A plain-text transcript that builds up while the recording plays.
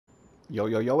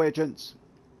Yo agents,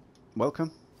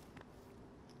 welcome.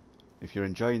 If you're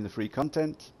enjoying the free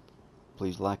content,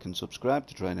 please like and subscribe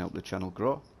to try and help the channel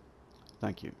grow.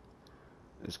 Thank you.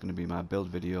 It's going to be my build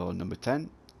video number 10.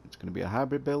 It's going to be a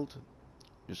hybrid build.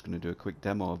 Just going to do a quick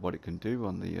demo of what it can do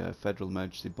on the Federal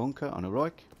Emergency Bunker on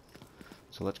Heroic.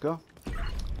 So let's go.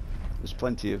 There's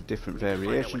plenty of different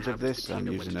variations of this. I'm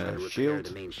using a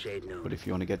shield, but if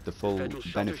you want to get the full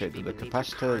benefit of the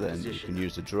capacitor, then you can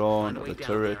use the drone or the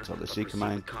turret or the seeker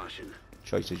mine.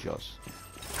 Choice is yours.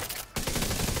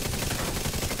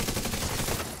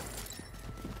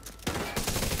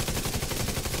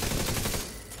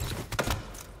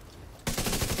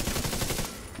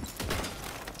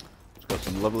 It's got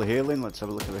some lovely healing. Let's have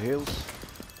a look at the heals.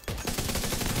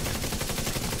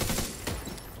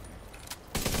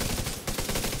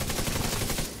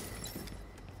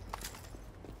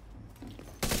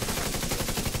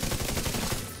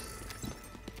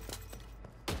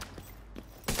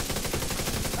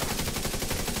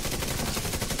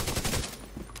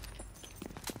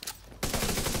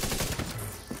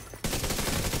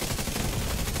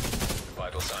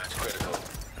 Vital signs critical.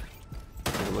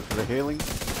 Have a look at the healing.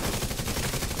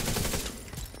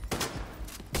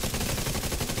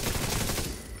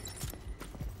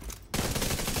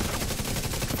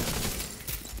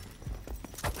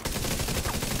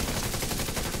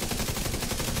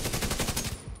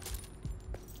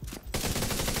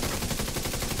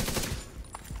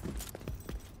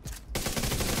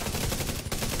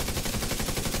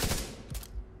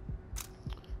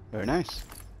 Very nice.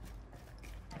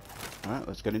 Alright,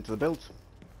 let's get into the build.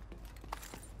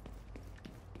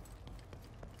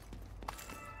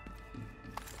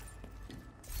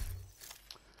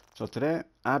 So today,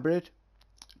 hybrid,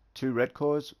 2 red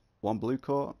cores, 1 blue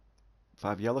core,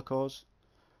 5 yellow cores.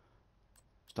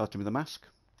 Starting with the mask.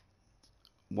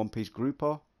 1 piece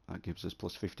Grupo, that gives us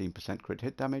plus 15% crit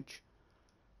hit damage.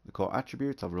 The core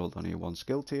attribute, I've rolled on here 1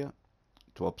 skill tier,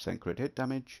 12% crit hit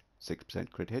damage, 6%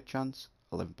 crit hit chance,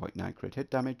 11.9 crit hit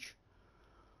damage.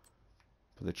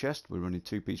 For the chest, we're running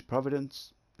 2 piece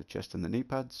Providence, the chest and the knee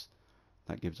pads.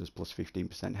 That gives us plus 15%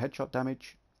 headshot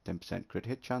damage, 10% crit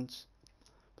hit chance.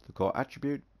 For the core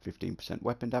attribute, 15%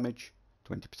 weapon damage,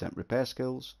 20% repair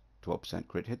skills, 12%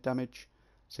 crit hit damage,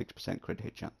 6% crit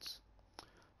hit chance.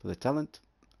 For the talent,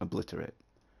 Obliterate.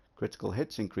 Critical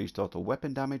hits increase total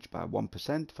weapon damage by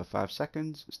 1% for 5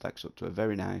 seconds, stacks up to a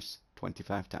very nice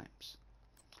 25 times.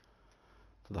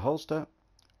 For the holster,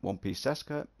 1 piece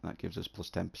Seska, that gives us plus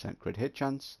 10% crit hit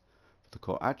chance. For the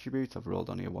core attribute, I've rolled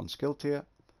on here 1 skill tier,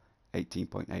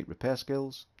 18.8 repair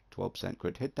skills, 12%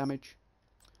 crit hit damage.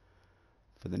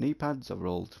 For the knee pads, I've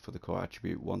rolled for the core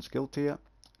attribute 1 skill tier,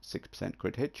 6%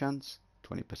 crit hit chance,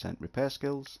 20% repair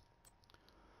skills.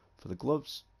 For the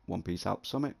gloves, 1 piece Alp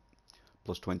Summit,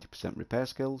 plus 20% repair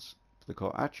skills. For the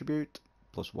core attribute,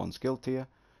 plus 1 skill tier,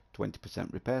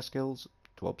 20% repair skills,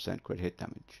 12% crit hit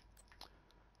damage.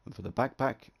 And for the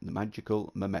backpack, the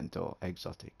magical Memento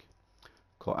exotic.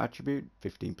 Core attribute,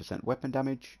 15% weapon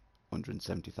damage,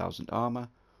 170,000 armor,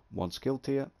 1 skill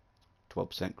tier,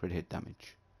 12% crit hit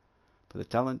damage. For the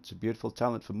talent, it's a beautiful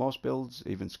talent for most builds,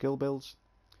 even skill builds.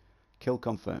 Kill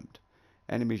confirmed.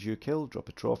 Enemies you kill drop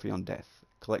a trophy on death.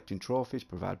 Collecting trophies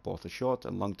provide both a short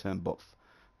and long term buff,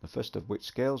 the first of which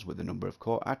scales with the number of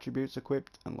core attributes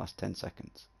equipped and lasts 10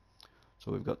 seconds.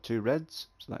 So we've got 2 reds,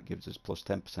 so that gives us plus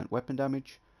 10% weapon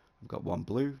damage. We've got 1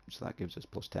 blue, so that gives us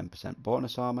plus 10%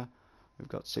 bonus armor. We've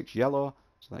got 6 yellow,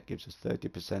 so that gives us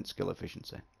 30% skill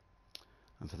efficiency.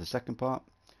 And for the second part,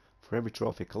 for every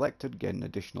trophy collected, get an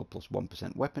additional plus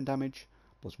 1% weapon damage,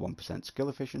 plus 1% skill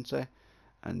efficiency,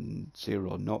 and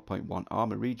 0.1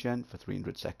 armor regen for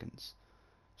 300 seconds.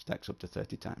 Stacks up to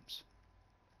 30 times.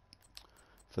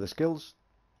 For the skills,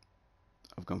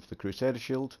 I've gone for the Crusader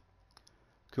Shield.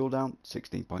 Cooldown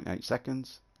 16.8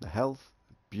 seconds. The health,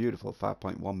 beautiful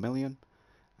 5.1 million.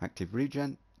 Active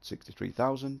regen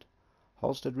 63,000.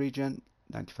 Holstered regen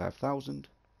 95,000.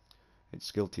 It's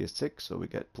skill tier 6, so we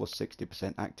get plus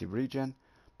 60% active regen,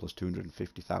 plus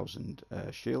 250,000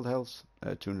 shield health,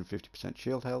 250%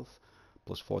 shield health,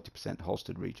 plus 40%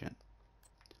 holstered regen.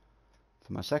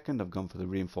 For my second, I've gone for the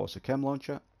Reinforcer Chem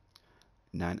Launcher.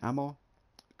 9 ammo.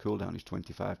 Cooldown is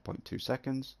 25.2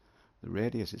 seconds. The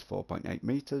radius is 4.8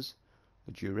 meters.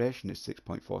 The duration is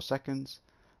 6.4 seconds.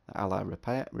 The ally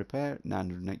repair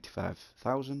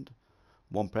 985,000.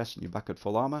 1 press and you're back at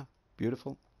full armor.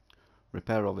 Beautiful.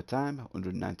 Repair over time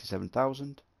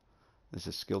 197,000. This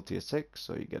is skill tier 6,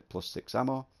 so you get plus 6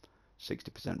 ammo,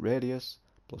 60% radius,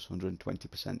 plus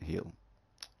 120% heal.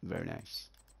 Very nice.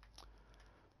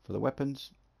 For the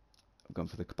weapons, I've gone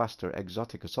for the Capacitor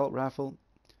Exotic Assault Rifle.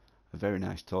 A very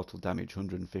nice total damage,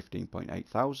 115.8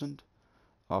 thousand.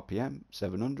 RPM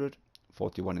 700,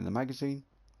 41 in the magazine,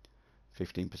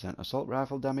 15% assault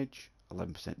rifle damage,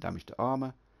 11% damage to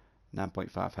armor,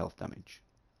 9.5 health damage.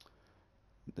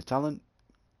 The talent,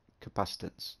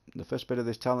 capacitance. The first bit of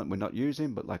this talent we're not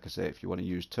using, but like I say, if you want to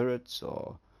use turrets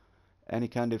or any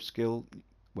kind of skill,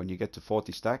 when you get to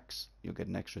 40 stacks, you'll get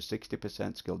an extra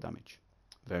 60% skill damage.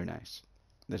 Very nice.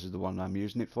 This is the one I'm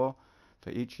using it for. For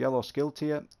each yellow skill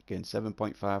tier, gain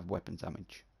 7.5 weapon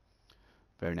damage.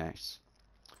 Very nice.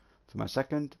 For my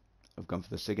second, I've gone for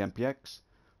the SIG MPX.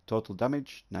 Total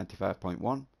damage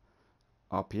 95.1,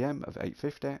 RPM of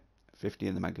 850, 50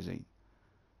 in the magazine.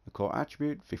 The core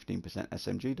attribute 15%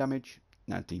 SMG damage,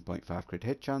 19.5 crit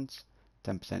hit chance,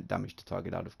 10% damage to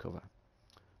target out of cover.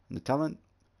 And the talent,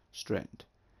 strained.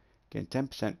 Gain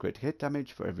 10% crit hit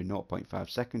damage for every 0.5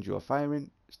 seconds you are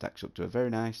firing, stacks up to a very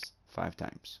nice 5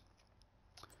 times.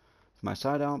 For my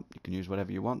sidearm, you can use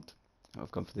whatever you want.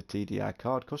 I've gone for the TDI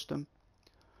card custom.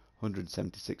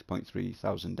 176.3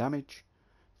 thousand damage,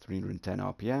 310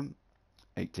 RPM,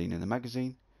 18 in the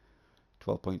magazine,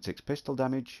 12.6 pistol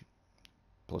damage,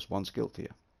 plus 1 skill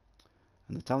tier.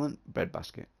 And the talent,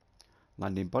 breadbasket.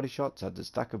 Landing body shots adds a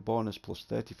stack of bonus plus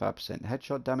 35%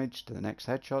 headshot damage to the next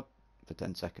headshot for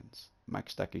 10 seconds.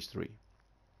 Max stack is 3.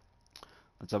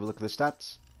 Let's have a look at the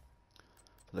stats.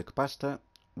 For the capacitor,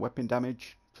 weapon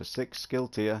damage for 6 skill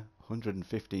tier,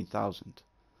 115,000.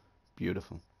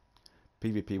 Beautiful.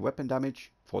 PvP weapon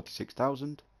damage,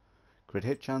 46,000. Crit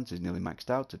hit chance is nearly maxed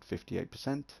out at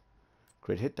 58%.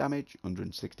 Crit hit damage,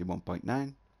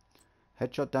 161.9.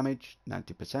 Headshot damage,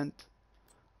 90%.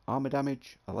 Armor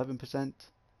damage, 11%.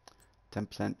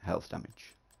 10% health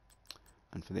damage.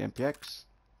 And for the MPX,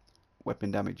 weapon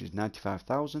damage is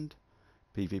 95,000.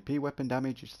 PvP weapon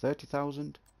damage is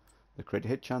 30,000. The crit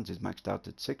hit chance is maxed out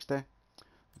at 60. The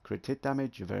crit hit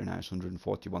damage, a very nice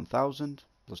 141,000.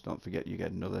 Plus don't forget you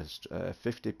get another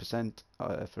 50%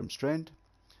 from strained.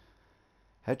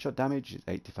 Headshot damage is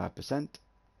 85%.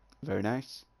 Very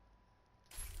nice.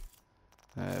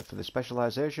 For the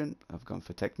specialization, I've gone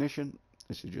for technician.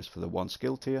 This is just for the 1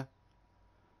 skill tier.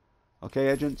 Okay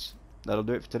agents, that'll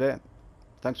do it for today.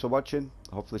 Thanks for watching.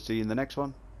 Hopefully see you in the next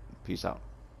one. Peace out.